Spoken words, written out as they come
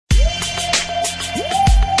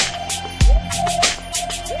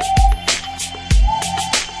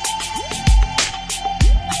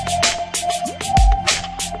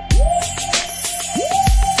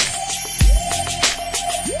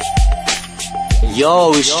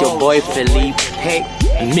Yo, it's your boy Felipe.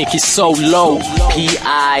 And make it so low.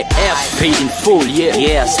 P-I-F, paid in full, yeah.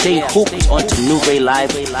 Yeah, stay hooked onto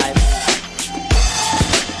NuveyLive.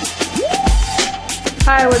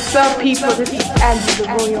 Hi, what's up, people? This is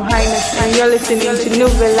Angela, Your Highness, and you're listening to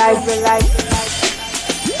NuveyLive.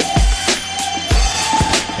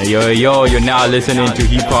 Yo, you're now listening to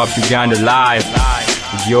Hip Hop Uganda Live.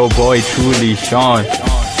 It's your boy truly, Sean.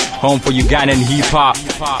 Home for Ugandan hip hop,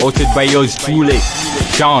 hosted by yours truly,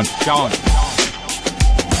 Sean.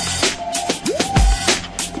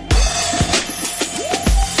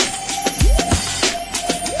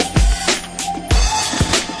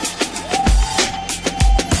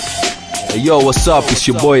 Yo, what's up? It's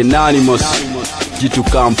your boy Anonymous,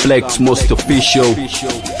 G2 Complex, most official,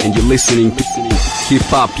 and you're listening to Hip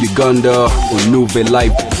Hop Uganda on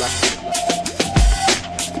NuveyLive.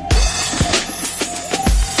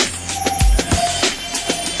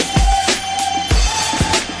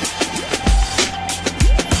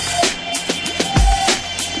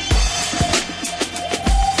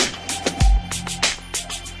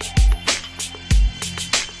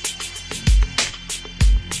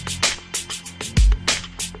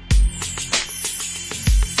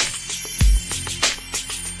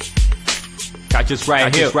 Just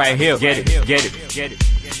right here. Get it.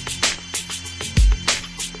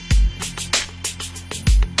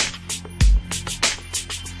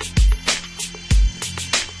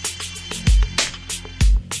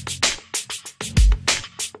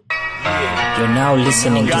 You're now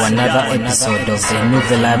listening to another episode of the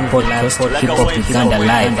NuveyLive podcast, Hip Hop Uganda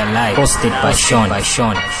Live, hosted by Sean.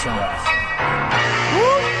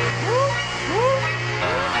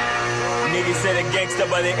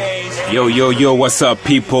 Yo, what's up,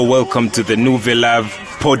 people? Welcome to the NuveyLive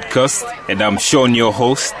podcast, and I'm Sean, your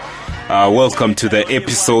host. Welcome to the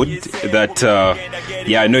episode that,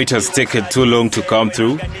 I know it has taken too long to come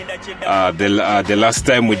through. The last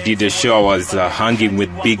time we did a show, I was hanging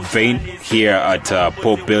with Big Vein here at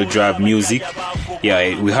Pop Bell Drive Music.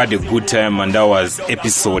 Yeah, we had a good time, and that was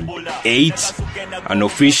episode 8. And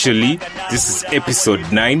officially, this is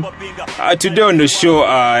episode 9. Today on the show,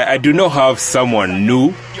 I do not have someone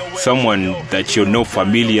new, someone that you're not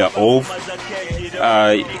familiar of.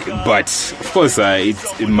 But of course,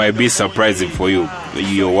 it might be surprising for you.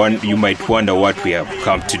 You might wonder what we have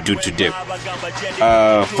come to do today.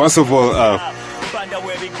 First of all,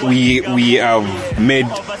 we have made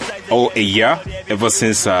a year ever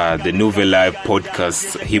since the NuveyLive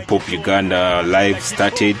podcast, Hip Hop Uganda Live,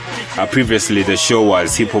 started. Previously, the show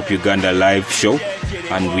was Hip Hop Uganda Live show,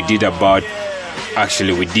 and we did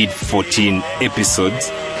 14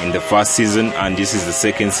 episodes in the first season, and this is the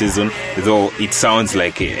second season, though it sounds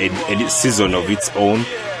like a season of its own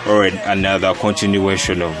or another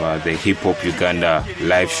continuation of the Hip Hop Uganda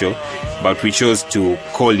Live show, but we chose to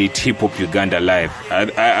call it Hip Hop Uganda Live.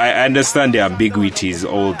 I understand the ambiguity is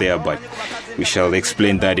all there, but we shall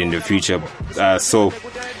explain that in the future. So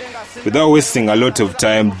without wasting a lot of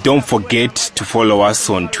time, don't forget to follow us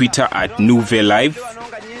on Twitter at NuveyLive.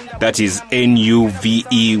 That is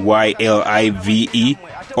NuveyLive,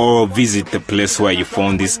 or visit the place where you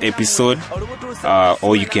found this episode,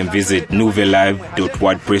 or you can visit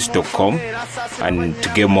NuveyLive.wordpress.com and to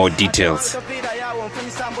get more details.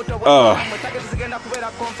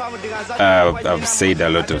 I've said a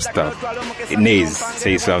lot of stuff. Nase,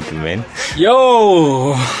 say something, man.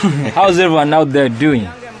 Yo, how's everyone out there doing?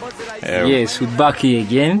 Yes, we're back here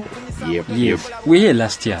again. Yep. We were here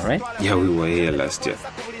last year, right? Yeah, we were here last year.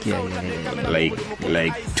 Yeah. Like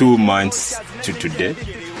 2 months to today.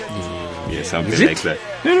 Yeah, something like that.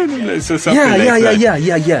 No. So something like that. Yeah.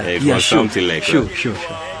 It was something like that. Sure.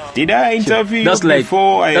 Did I interview that's you like,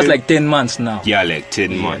 before? That's like 10 months now. Yeah, like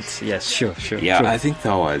 10 months. Yes, sure. Yeah, sure. I think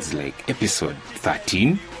that was like episode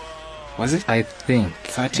 13. Was it? I think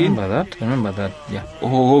 13. Remember that. Yeah.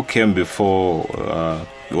 Who came before?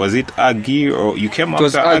 Was it Aggie, or you came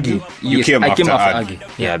after Aggie? Yes, I came after Aggie.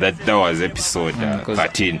 Yeah, that was episode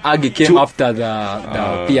 13. Aggie came after the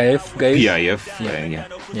PIF guys. PIF, yeah.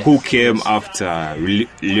 Who came after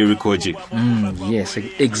Lyrical G? Yes,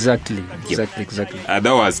 exactly. That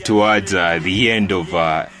was towards the end of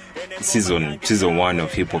season 1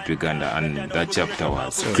 of Hip Hop Uganda, and that chapter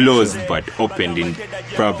was closed but opened in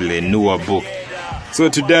probably a newer book. So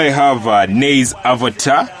today I have Nase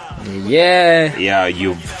Avatar. Yeah,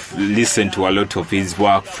 you've listened to a lot of his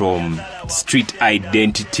work, from Street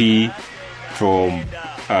Identity, from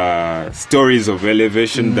Stories of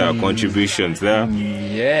Elevation. There are contributions there.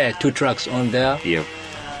 2 tracks on there. Yep.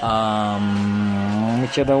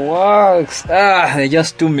 Amateur the works. They're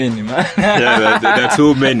just too many, man. Yeah, there are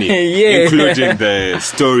too many. Yeah. Including the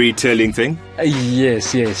storytelling thing.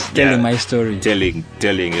 Yes. Telling my story.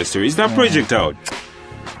 Telling your story. Is that project out?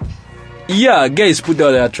 Yeah, guys put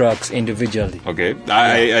out their tracks individually. Okay.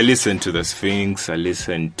 I listened to the Sphinx. I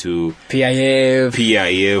listened to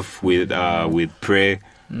PIF with Pray.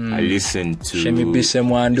 I listened to Shemi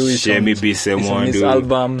Bisemwandu. His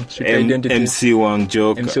album, Sweet Identity. MC Wang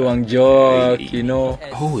Joke. You know.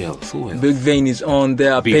 Who else? Big Vein is on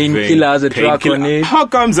there. Painkiller has a track on it. How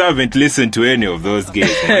comes I haven't listened to any of those guys?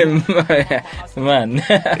 Man.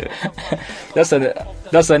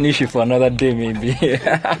 That's an issue for another day, maybe.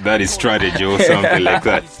 That is strategy or something like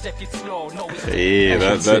that.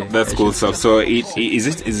 Yeah, that's cool stuff. So,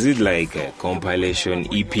 is it like a compilation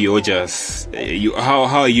EP or just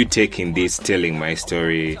how are you taking this Telling My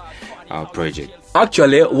Story project?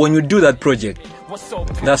 Actually, when you do that project,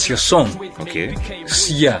 that's your song. Okay.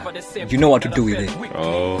 Yeah, you know what to do with it.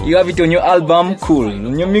 Oh. You have it on your album, cool.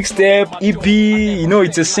 On your mixtape, EP, you know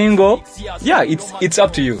it's a single. Yeah, it's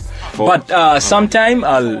up to you. But sometime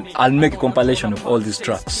I'll make a compilation of all these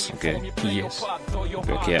tracks. Okay. Yes.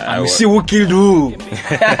 Okay. And see who killed who.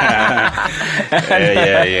 Yeah.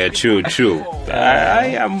 True.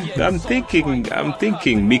 I'm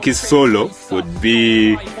thinking Mickey Solo would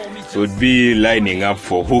be lining up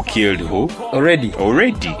for Who Killed Who already.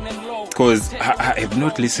 Because I have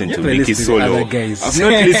not listened to Mickey Solo. I've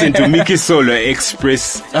not listened to Mickey Solo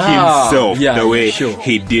express himself the way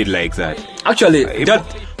he did like that. Actually,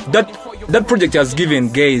 that project has given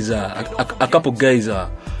guys a couple guys a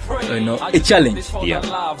challenge. Yeah.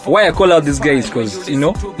 Why I call out these guys because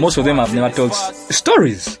most of them have never told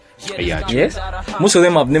stories. Yeah, true. Yes. Most of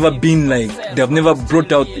them have never been they've never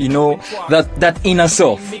brought out that inner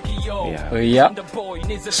self. Yeah.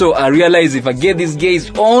 So I realize if I get these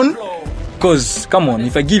guys on, because come on,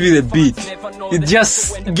 if I give you the beat, it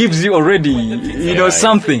just gives you already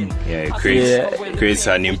something. Yeah, it creates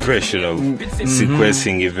an impression of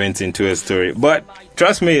sequencing events into a story. But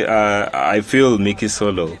trust me, I feel Mickey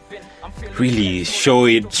Solo really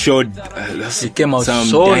showed it came out some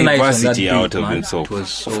so diversity nice out of himself.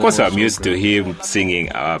 Of course, I'm used to him singing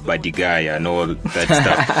Buddy Guy and all that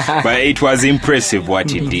stuff, but it was impressive what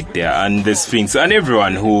he did there, and the Sphinx and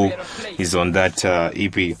everyone who is on that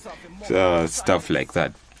EP, stuff like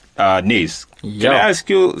that. Nase, can I ask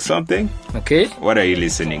you something? Okay. What are you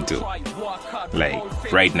listening to, like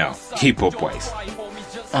right now, hip hop wise?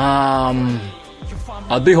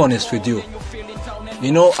 I'll be honest with you.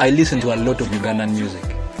 I listen to a lot of Ugandan music.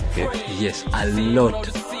 Okay. Yes, a lot.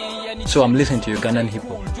 So I'm listening to Ugandan hip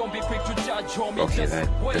hop. Okay, that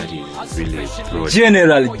is really broad.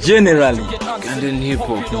 Generally. Ugandan hip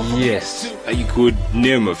hop. Yes. You could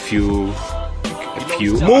name a few.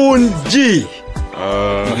 Moon G.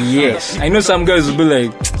 Yes. I know some guys will be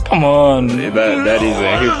like, come on. That is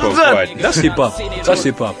a hip hop part. That's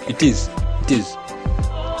hip hop. It is.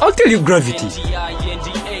 I'll tell you Gravity.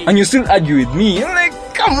 And you still argue with me. You're like,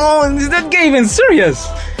 come on, is that guy even serious?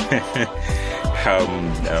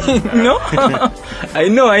 No? I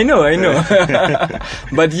know.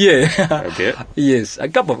 But yeah. Okay. Yes, a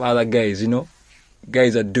couple of other guys,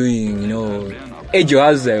 Guys are doing, Ejo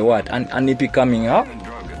has an EP coming up.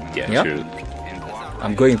 Yeah, true.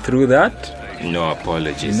 I'm going through that. No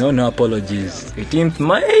apologies. No apologies. 18th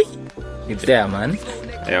May. It's there, man.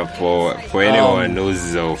 Yeah, for anyone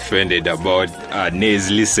who's offended about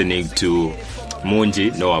Nase listening to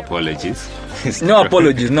Munji, no apologies. No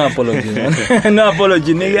apologies, man. No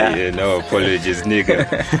apology, nigga. Yeah, no apologies, nigga.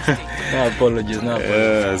 No apologies.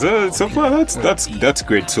 So far, that's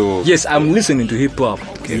great. So yes, I'm listening to hip hop.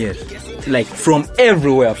 Okay. Yes, like from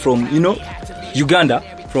everywhere, from Uganda,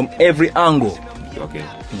 from every angle. Okay.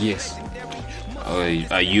 Yes.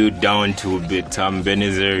 Are you down to Bitam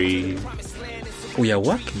Benezeri? We are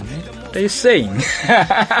working, man. What are you saying?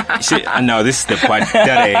 See, now this is the part that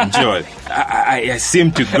I enjoy. I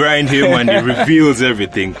seem to grind him and he reveals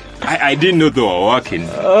everything. I didn't know they were working.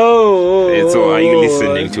 So are you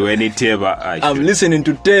listening to any Teva? I'm listening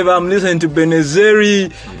to Teva. I'm listening to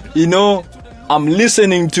Benezeri. I'm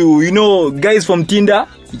listening to guys from Tinder.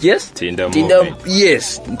 Yes, Tinder.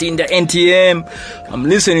 Yes, Tinder NTM. I'm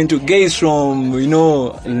listening to guys from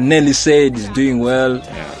Nelly said is doing well.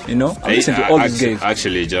 Yeah. I'm listening to all these guys.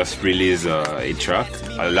 Actually, just released a track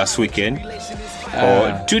last weekend.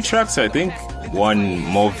 Or 2 tracks, I think. One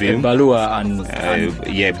Movium, Balua and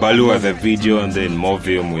Balua the video, and then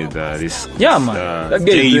Movium with this. Yeah, man, that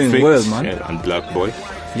guy is doing well, man. And Black Boy.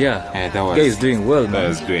 Yeah, that guy is doing well, man. That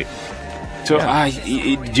was great. So,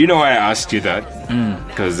 do you know why I asked you that?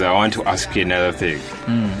 because I want to ask you another thing.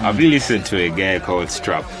 Have you listened to a guy called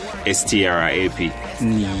S.T.R.A.P? S.T.R.A.P.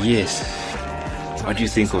 Yes. What do you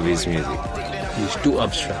think of his music? He's too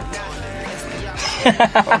abstract.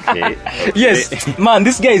 Okay. Yes, man,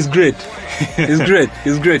 this guy is great. He's great.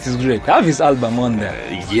 I have his album on there.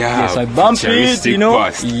 Yeah. Yes, I bump it, futuristic you know.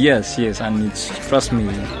 past. Yes, and it's, trust me,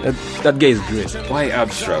 that guy is great. Why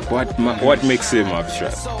abstract? What makes him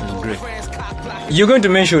abstract? He's great. You're going to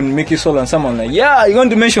mention Mickey Soul and someone like, yeah, you're going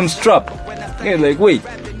to mention S.T.R.A.P. Yeah, like, wait,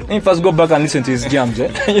 let me first go back and listen to his jams.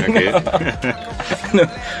 Okay. No,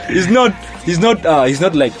 he's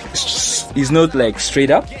not like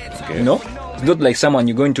straight up. Okay. You know, it's not like someone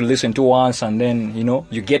you're going to listen to once and then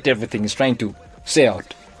you get everything he's trying to say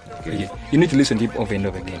out. Okay. You need to listen to him over and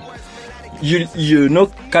over again. You know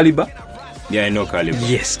Caliber? Yeah, I know Caliber.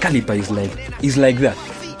 Yes, Caliber is like that.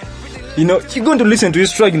 You're going to listen to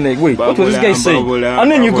his track and like, wait, what was this guy saying?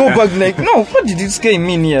 And then you go back like, no, what did this guy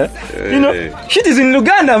mean here? Shit is in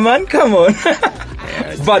Uganda, man. Come on.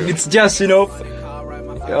 Yeah, but it's just it's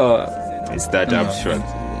that abstract.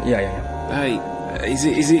 Yeah. Is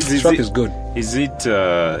it S.T.R.A.P is good. Is it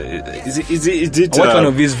I watched one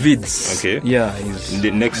of his vids. Okay. Yeah, he's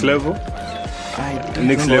the next level.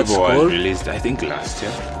 Next know level what's was called. released, I think, last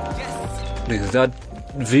year. there's that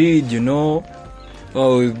vid,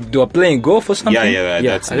 Oh, they were playing golf or something. Yeah.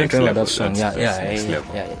 That's I don't next remember level. that song. That's Yeah. next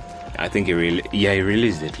level. I think he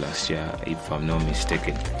released it last year, if I'm not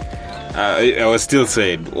mistaken. I was still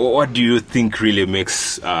saying, what do you think really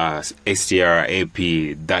makes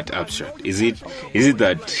S.T.R.A.P. that abstract? Is it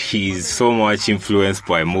that he's so much influenced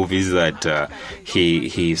by movies that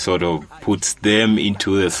he sort of puts them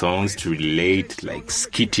into the songs to relate, like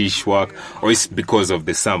skittish work, or is it because of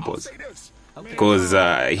the samples? Because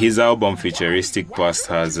his album Futuristic Past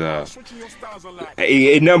has a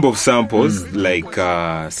number of samples, like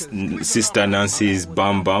Sister Nancy's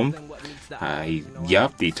Bam Bam.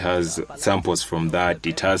 It has samples from that.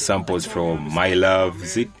 It has samples from My Love,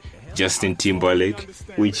 is it Justin Timberlake,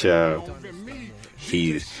 which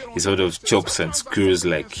he sort of chops and screws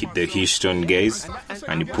like the Houston guys,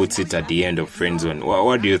 and he puts it at the end of Friendzone.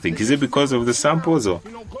 What do you think? Is it because of the samples or?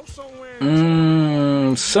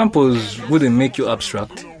 Samples wouldn't make you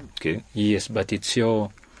abstract. Okay. Yes, but it's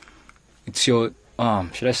your should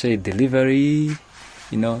I say delivery,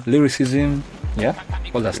 lyricism,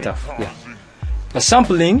 all that stuff. Yeah. But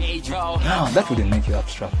sampling, no, that wouldn't make you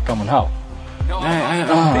abstract. Come on, how?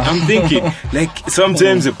 I'm thinking, like,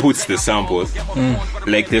 sometimes it puts the samples,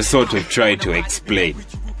 like they sort of try to explain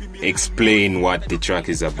what the track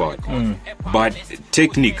is about. But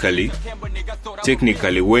technically,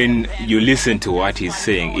 when you listen to what he's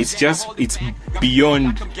saying, it's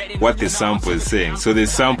beyond what the sample is saying. So the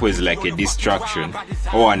sample is like a distraction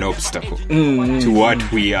or an obstacle to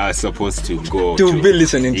what we are supposed to go to be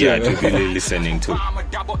listening to. Yeah, to be listening to.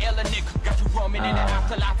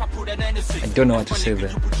 I don't know what to say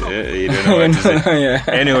there. You don't know what to say. Yeah.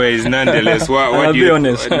 Anyways, nonetheless, I'll be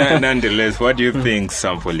honest. Nonetheless, what do you think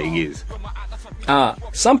sampling is?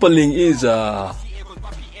 Sampling is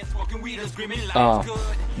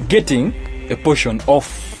getting a portion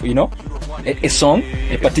of a song,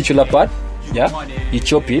 a particular part. Yeah, you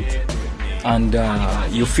chop it and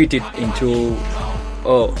you fit it into,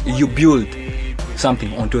 you build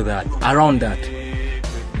something onto that, around that.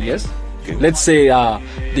 Yes. Okay. Let's say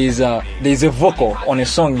there's a vocal on a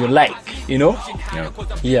song you like,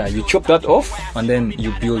 Yeah, you chop that off and then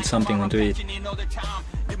you build something onto it.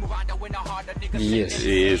 Yes.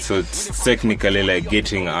 Yeah, so it's technically like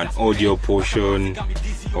getting an audio portion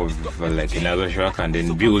of like another track and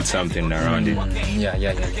then build something around it. Yeah.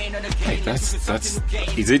 Like that's.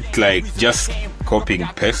 Is it like just copying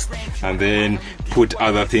paste and then put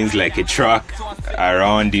other things like a track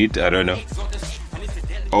around it? I don't know.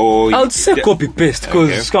 Oh, I'll say copy paste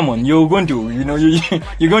because come on, you're going to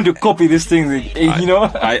you're going to copy this thing.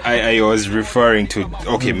 I was referring to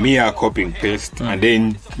mere copying paste and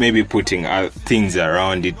then maybe putting things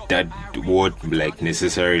around it that won't like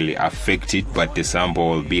necessarily affect it, but the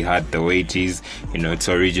sample will be hard the way it is, its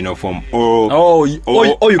original form, or you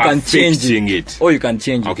can change it. Or you can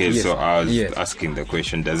change it. Okay, yes. so I was asking the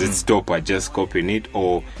question: does it stop at just copying it,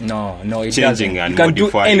 or no, it changing doesn't. and you can do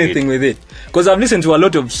modifying anything with it? Because I've listened to a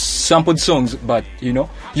lot of sampled songs, but you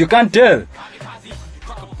can't tell.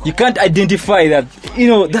 You can't identify that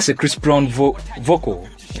that's a Chris Brown vocal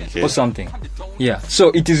or something. Yeah, so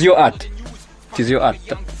it is your art. It is your art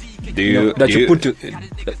that you put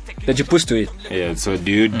to it. Yeah. So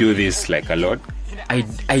do you do this like a lot? I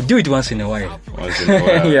do it once in a while.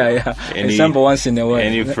 Yeah. Any, I sample once in a while.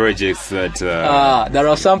 Any projects that that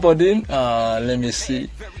are sampled in? Let me see.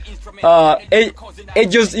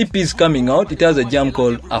 Ajo's EP is coming out. It has a jam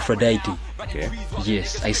called Aphrodite. Okay.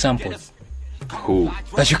 Yes, I sampled. Who?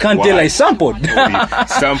 But you can't Why? tell I sampled.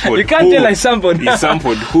 Sampled. You can't who? tell I sampled. He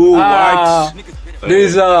sampled who? What?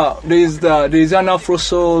 There's an Afro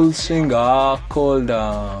soul singer called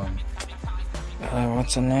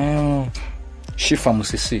what's her name? Shifa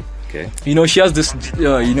Musisi. Okay. You know, she has this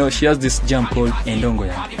jam called Endongo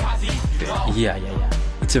Yange. Yeah.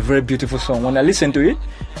 It's a very beautiful song. When I listen to it,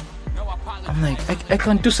 I'm like, I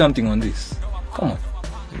can do something on this. Come on.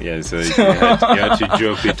 Yeah, so you had to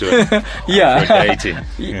drop it on Aphrodite.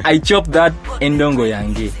 I chopped that Endongo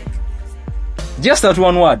Yange. Just that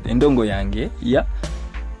one word, Endongo Yange. Yeah.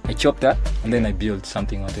 I chopped that and then I built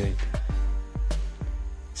something onto it.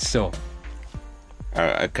 So.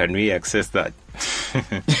 Can we access that?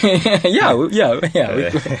 yeah, we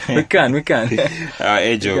can.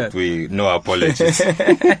 Ajo, we no apologies.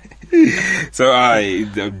 So,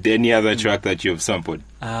 any other track that you've sampled?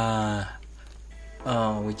 Which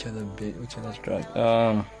other track?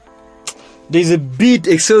 There's a beat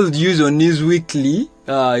Excel used on his weekly.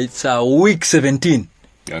 It's week 17.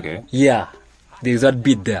 Okay. Yeah, there's that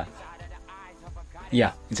beat there.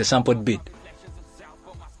 Yeah, it's a sampled beat.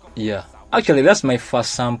 Yeah, actually, that's my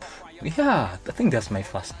first sample. Yeah, I think that's my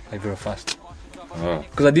very first. Oh.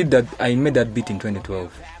 Because I made that beat in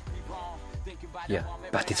 2012. Yeah,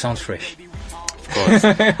 but it sounds fresh. Of course.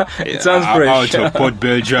 It sounds fresh. Out of Port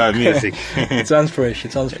Belgium music. It sounds fresh. Yeah,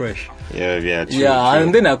 true, yeah, true.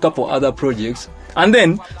 and then a couple other projects. And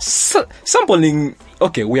then sampling.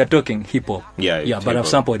 Okay, we are talking hip hop. Yeah, but I've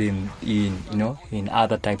sampled in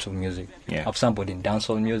other types of music. Yeah. I've sampled in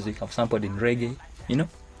dancehall music. I've sampled in reggae.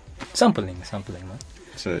 Sampling, man.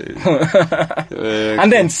 So,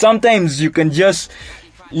 and then sometimes you can just,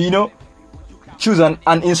 choose an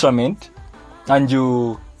instrument and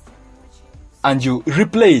you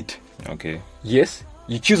replay it. Okay. Yes,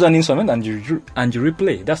 you choose an instrument and you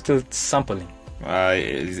replay. That's still sampling.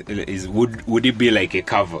 Would it be like a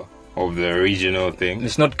cover of the original thing?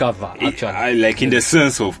 It's not cover, actually. Like in the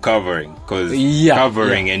sense of covering, because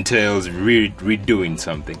covering entails redoing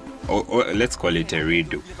something, or let's call it a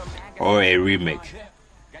redo or a remake.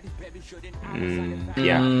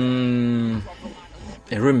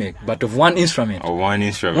 A remake, but of one instrument. One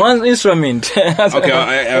instrument. Okay,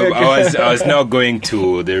 I was now going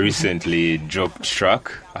to the recently dropped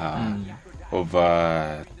track of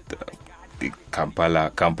the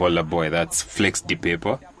Kampala boy. That's Flex the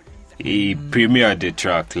Paper. He premiered the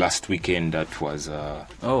track last weekend. That was I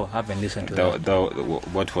haven't listened to that.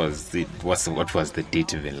 What was the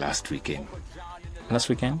date even last weekend? Last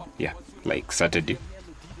weekend? Yeah, like Saturday.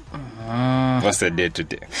 What's the date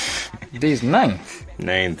today? Today is 9th.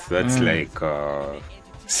 9th. That's like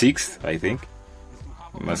 6th, I think.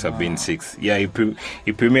 Must have been 6th. Yeah, he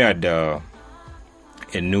premiered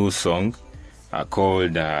a new song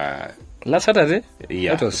called last Saturday?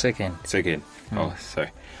 Yeah, that was second. Oh,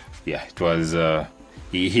 sorry. Yeah, it was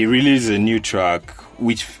he released a new track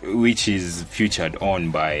which is featured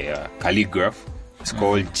on by Calligraph. It's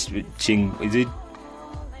called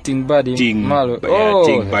Tingbadi Malo.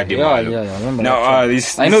 Tingbadi Malo. Yeah, I remember. Now,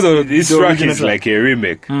 this track is like a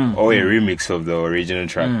remake or a remix of the original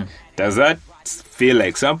track. Does that feel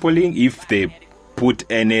like sampling if they put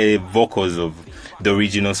any vocals of the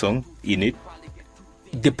original song in it?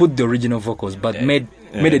 They put the original vocals, but made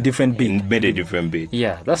a different beat. Made a different beat.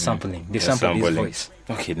 Yeah, that's sampling. They sampled his voice.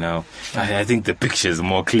 Okay, now I think the picture is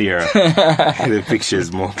more clear.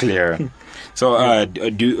 So,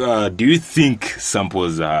 do you think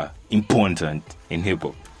samples are important in hip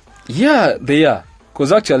hop? Yeah, they are.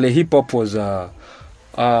 Because actually, hip hop was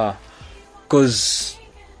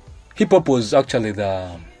actually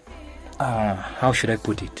the how should I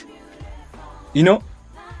put it?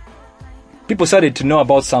 People started to know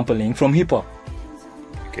about sampling from hip hop.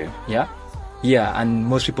 Okay. Yeah, and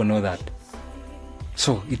most people know that.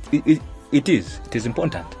 So it is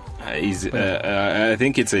important. I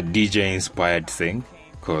think it's a DJ inspired thing,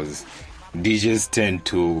 because DJs tend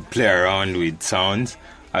to play around with sounds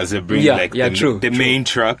as they bring the main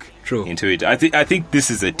track into it. I think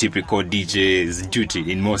this is a typical DJ's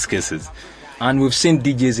duty in most cases. And we've seen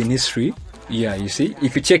DJs in history. Yeah, you see,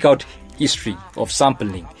 if you check out history of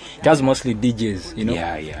sampling, that's mostly DJs.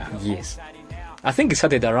 Yeah. Yes. I think it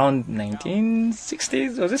started around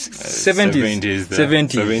 1960s or 70s.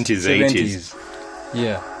 80s.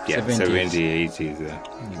 Yeah, 70s,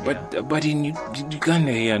 80s. But in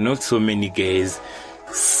Uganda here, not so many guys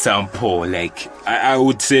sample. Like I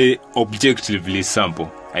would say, objectively sample.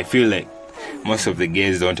 I feel like most of the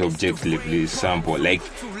guys don't objectively sample. Like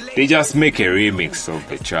they just make a remix of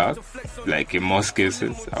the track. Like in most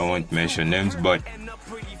cases, I won't mention names, but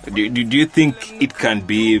do you think it can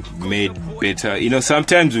be made better? You know,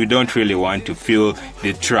 sometimes we don't really want to feel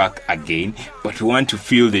the track again, but we want to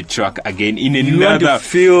feel the track again in another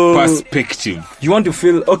perspective. You want to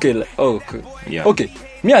feel okay. Okay. Yeah. Okay.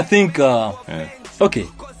 Me, I think. Okay.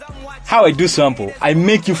 How I do sample, I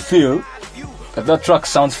make you feel that track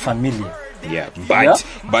sounds familiar. Yeah, but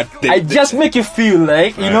I just make you feel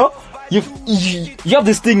like you know you have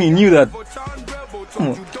this thing in you that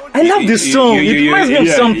I love this song. It reminds me of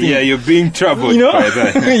something. Yeah, you're being troubled by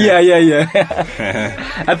that.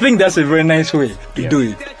 yeah. I think that's a very nice way to do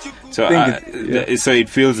it. So, so it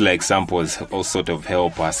feels like samples all sort of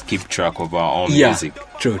help us keep track of our own music.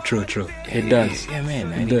 True. It does. Yeah,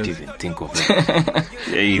 man. I didn't even think of that.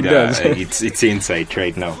 It does. It's insight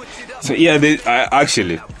right now. So I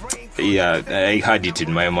had it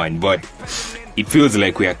in my mind, but it feels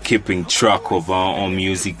like we are keeping track of our own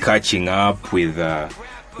music, catching up with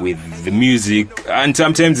the music, and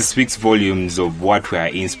sometimes it speaks volumes of what we are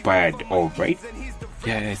inspired of, right?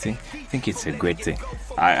 Yeah, I think it's a great thing.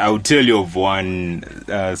 I'll tell you of one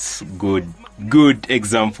good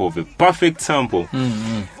example of a perfect sample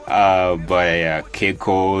by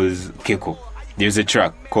Keiko. There's a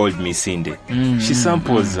track called Misinde. She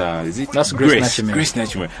samples that's Grace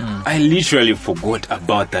Nachime. I literally forgot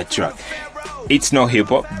about that track. It's not hip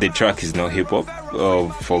hop. The track is not hip hop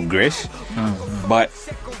for Grace, but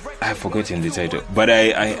I've forgotten the title. But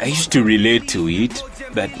I used to relate to it.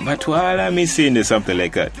 That Matwala Misinde, something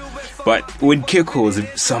like that. But when Keiko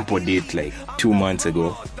sampled it like 2 months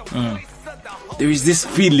ago, there is this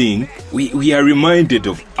feeling we are reminded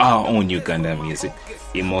of our own Uganda music.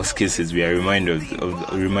 In most cases, we are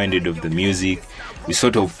reminded of the music. We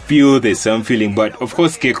sort of feel the same feeling, but of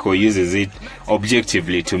course, Keiko uses it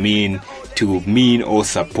objectively to mean or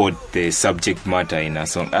support the subject matter in a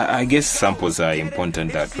song. I guess samples are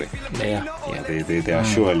important that way. They are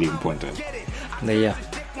surely important. They are.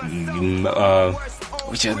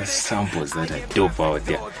 Which are the samples that are dope out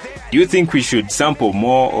there? Do you think we should sample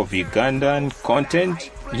more of Ugandan content?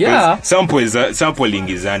 Yeah. Sampling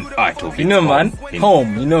is an art of it. Man.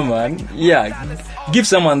 Yeah. Give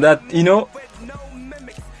someone that,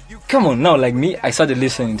 Come on, now, like me, I started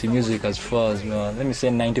listening to music as far as, let me say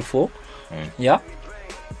 94. Yeah.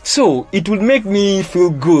 So, it would make me feel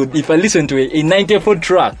good if I listen to a 94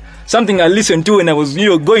 track. Something I listened to when I was,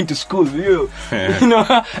 going to school. You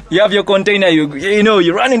have your container,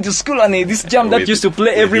 you run into school and this jam that used to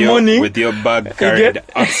play every morning. With your bag carried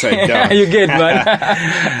upside down. You get, man.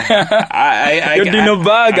 Your dinner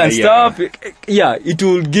bag and stuff. Yeah, it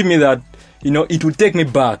will give me that, it will take me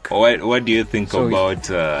back. What do you think about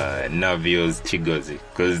Navio's Chigozi?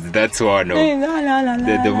 Because that's one of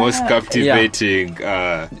the most captivating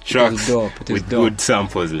tracks with good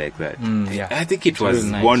samples like that. I think it was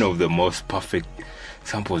nice. One of the most perfect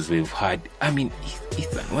samples we've had. I mean,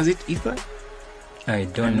 Ethan. Was it Ethan? I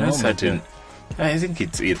don't know. Not certain. I think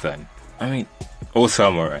it's Ethan. I mean, or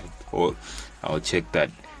Samurai. Or I'll check that.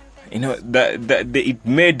 It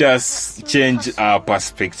made us change our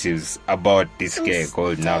perspectives about this guy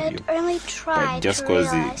called Navio. But just because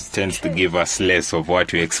he tends to give us less of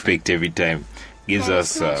what we expect every time, gives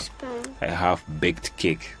us a half-baked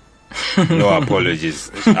cake. No apologies.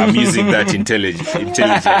 I'm using that intelligently.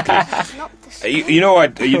 You know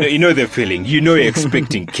what? You know the feeling. You're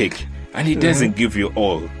expecting cake, and he doesn't give you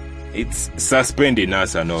all. It's suspending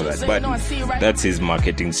us and all that, but that's his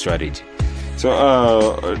marketing strategy.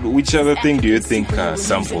 So, which other thing do you think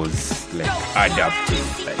samples add up to,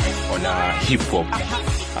 on a hip hop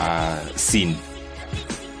scene?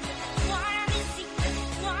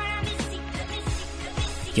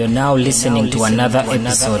 You're now listening to another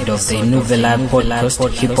episode of the NuveyLive podcast,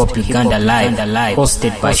 Hip Hop Uganda Live,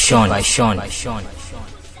 hosted by Sean.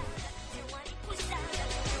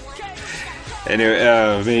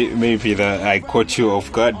 Anyway, maybe that I caught you off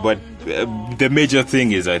guard, but the major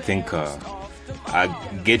thing is, I think,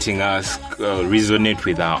 getting us resonate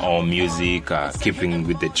with our own music, keeping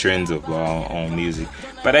with the trends of our own music.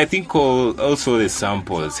 But I think also the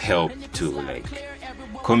samples help to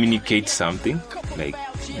communicate something, like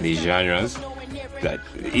the genres. That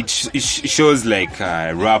it shows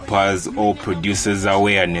rappers or producers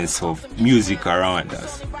awareness of music around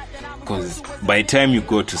us. Because by the time you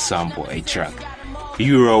go to sample a track,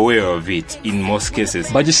 you're aware of it in most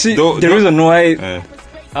cases. But you see, the reason why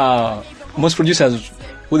most producers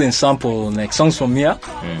wouldn't sample songs from here,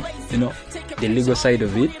 the legal side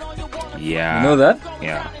of it. Yeah. You know that?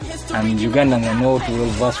 Yeah. And Ugandans are not well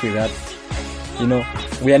versed with that.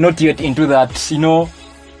 We are not yet into that,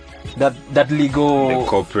 that legal, The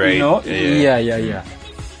copyright, you know, yeah.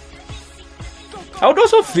 I would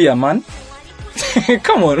also fear, man.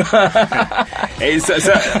 Come on. Hey,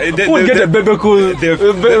 Won't get a biblical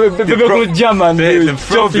German. The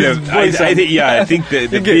problem, I think the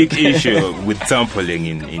big issue with sampling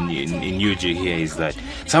in UG here is that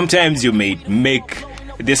sometimes you may make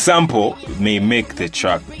the sample may make the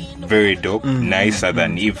track very dope, nicer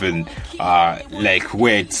than even like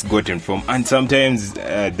where it's gotten from, and sometimes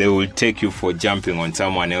they will take you for jumping on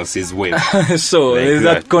someone else's wave. So like there's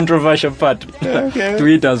that controversial part to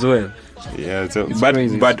it as well. Yeah, so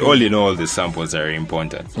Crazy, but all in all, the samples are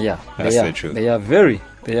important. Yeah, That's the truth. They are very.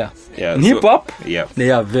 Yeah, In hip hop, yeah.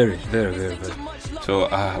 they are very, very, very, very. So,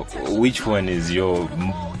 which one is your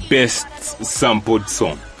best sampled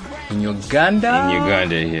song? In Uganda? In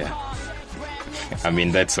Uganda here. I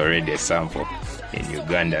mean, that's already a sample in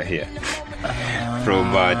Uganda here.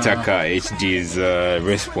 From Taka HG's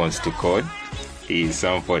response to Code, he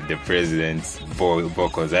sampled the president's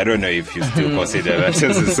vocals. I don't know if you still consider that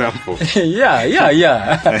as a sample.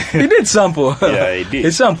 Yeah. He did sample. Yeah, he did.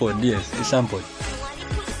 He sampled, yes. He sampled.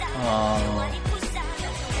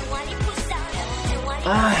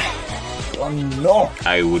 No.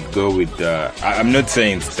 I would go with I'm not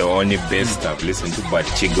saying it's the only best I've listened to, but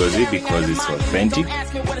Chigozi, because it's authentic.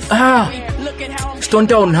 Stone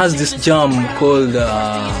Town has this jam called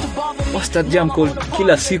what's that jam called?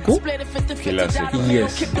 Kila Siku? Killer Sick.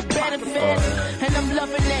 Yes.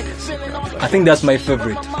 I think that's my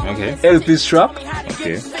favorite. Okay. LP S.T.R.A.P.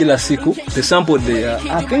 Okay. Kila Siku. The sample there,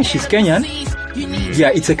 I think she's Kenyan. Yeah,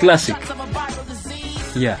 it's a classic.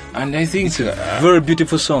 Yeah. And I think Very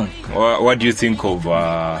beautiful song. what do you think of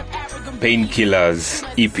Painkiller's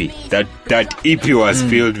EP? That EP was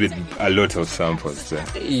filled with a lot of samples.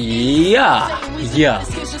 Yeah.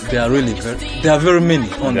 They are really very many. There are very many.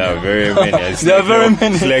 There are very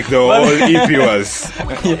many. It's like the whole EP was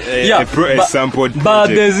a sampled But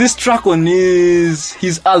project. there's this track on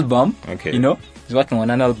his album. Okay. You know, he's working on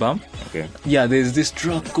an album. Okay. Yeah, there's this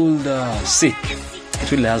track called Sick.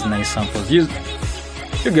 It really has nice samples.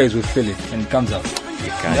 You guys will feel it when it comes out.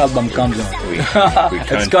 The album comes out. We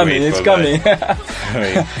can't It's coming. wait It's for coming. that.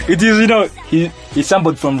 It is, you know, he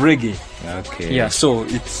sampled from reggae. Okay. Yeah, so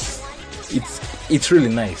it's really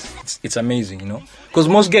nice. It's amazing, you know, because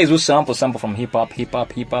most guys will sample from hip hop, you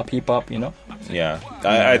know. Yeah.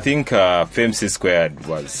 I think Femc Squared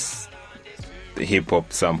was the hip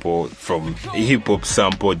hop sample from hip hop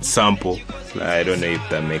sampled sample. I don't know if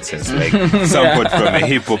that makes sense. Like sampled from a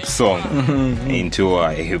hip hop song into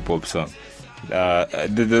a hip hop song. That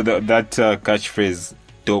catchphrase,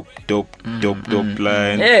 dope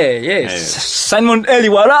line. Yes. Simon Ellie,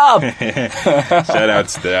 what up? Shout out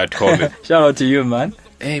to that comment. Shout out to you, man.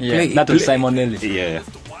 Hey, That was Simon Ellie. Yeah.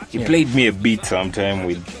 He played me a beat sometime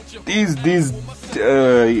with these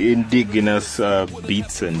indigenous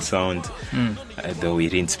beats and sounds. Though we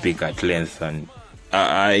didn't speak at length, and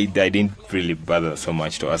I didn't really bother so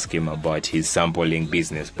much to ask him about his sampling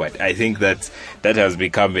business, but I think that has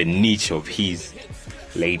become a niche of his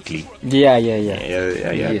lately. Yeah.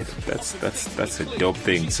 Yes. That's a dope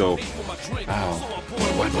thing. So,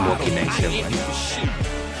 what more can I say, man?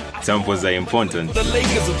 Samples are important.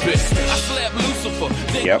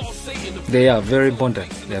 Yep. They are very important.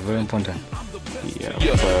 Yeah.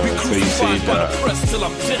 So you say that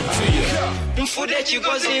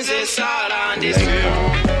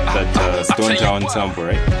Stone Town sample,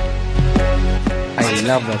 right? I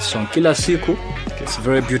love that song. Kila Siku. It's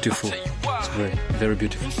very beautiful. It's very, very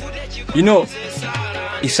beautiful. You know,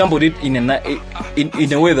 he sampled it in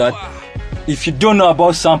a way that if you don't know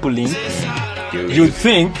about sampling, you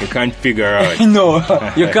think you can't figure out. No,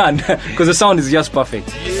 you can't, because the sound is just perfect.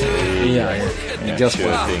 Yeah. It's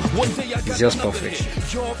just perfect.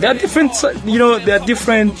 There are different,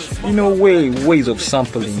 ways of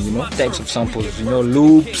sampling, types of samples,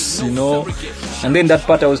 loops, and then that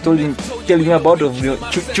part I was telling you about of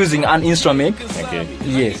choosing an instrument. Okay.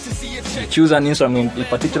 Yes. You choose an instrument, a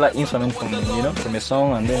particular instrument from a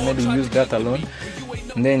song, and then maybe use that alone,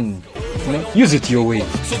 and then use it your way.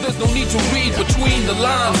 So there's no need to read between the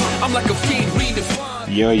lines. I'm like a fiend reading.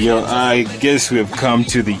 Yo, I guess we've come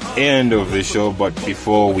to the end of the show, but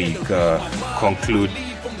before we conclude,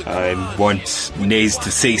 I want Nase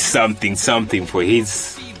to say something for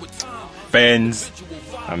his fans.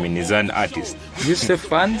 I mean, he's an artist. You say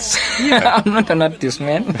fans? Yeah. I'm not an artist,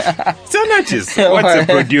 man. He's an artist. What's a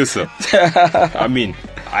producer? I mean,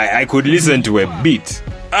 I could listen to a beat.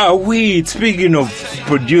 Wait, speaking of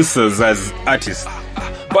producers as artists,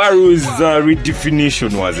 Baru's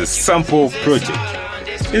redefinition was a sample project,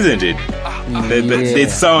 isn't it? The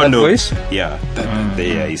sound that of voice? yeah,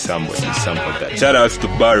 he sampled that. Shout outs to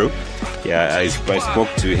Barrow. Yeah, I spoke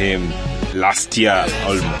to him last year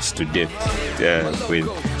almost to death when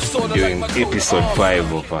doing episode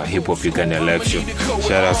 5 of Hip Hop Uganda live show.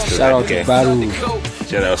 Shout outs to Baru.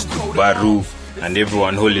 Shout outs to Baru and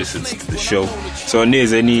everyone who listens to the show. So,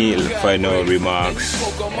 Nase, any final remarks?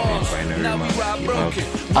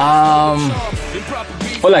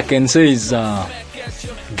 All I can say is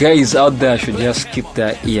guys out there should just keep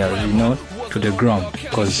their ears, to the ground,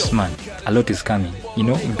 because man, a lot is coming.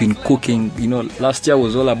 We've been cooking. Last year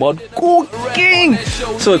was all about cooking.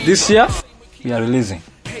 So this year we are releasing.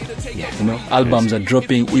 Albums are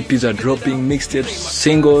dropping, EPs are dropping, mixtapes,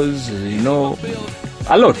 singles.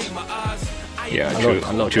 A lot. Yeah,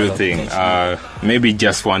 true thing. Maybe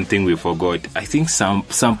just one thing we forgot. I think some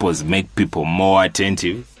samples make people more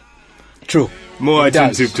attentive. True. More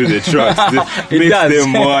attentive to the tracks. Makes them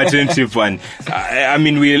more attentive, and I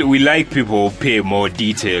mean, we like people who pay more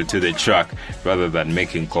detail to the track rather than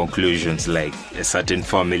making conclusions like a certain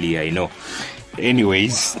family. I know.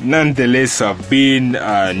 Anyways, nonetheless, I've been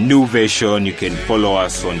NuveySean. You can follow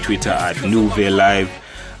us on Twitter at NuveyLive.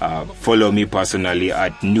 Follow me personally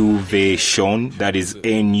at NuveySean. That is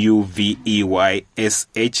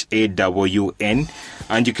NuveyShawn.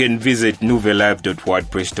 And you can visit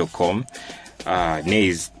NuveyLive.wordpress.com.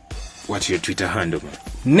 Nase, what's your Twitter handle, man?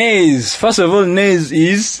 Nase. First of all, Nase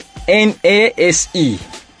is Nase.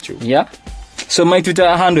 True. Yeah. So my Twitter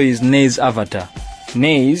handle is Nase Avatar.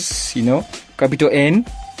 Nase, capital N.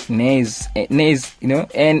 Nase, Nase,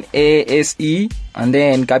 Nase, and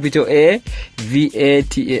then capital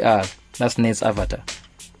AVATAR. That's Nase Avatar.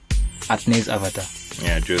 At Nase Avatar.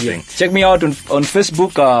 Yeah, true thing. Check me out on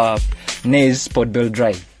Facebook, Nase Port Bell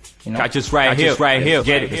Drive. Catch us right here.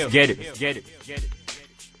 Get it.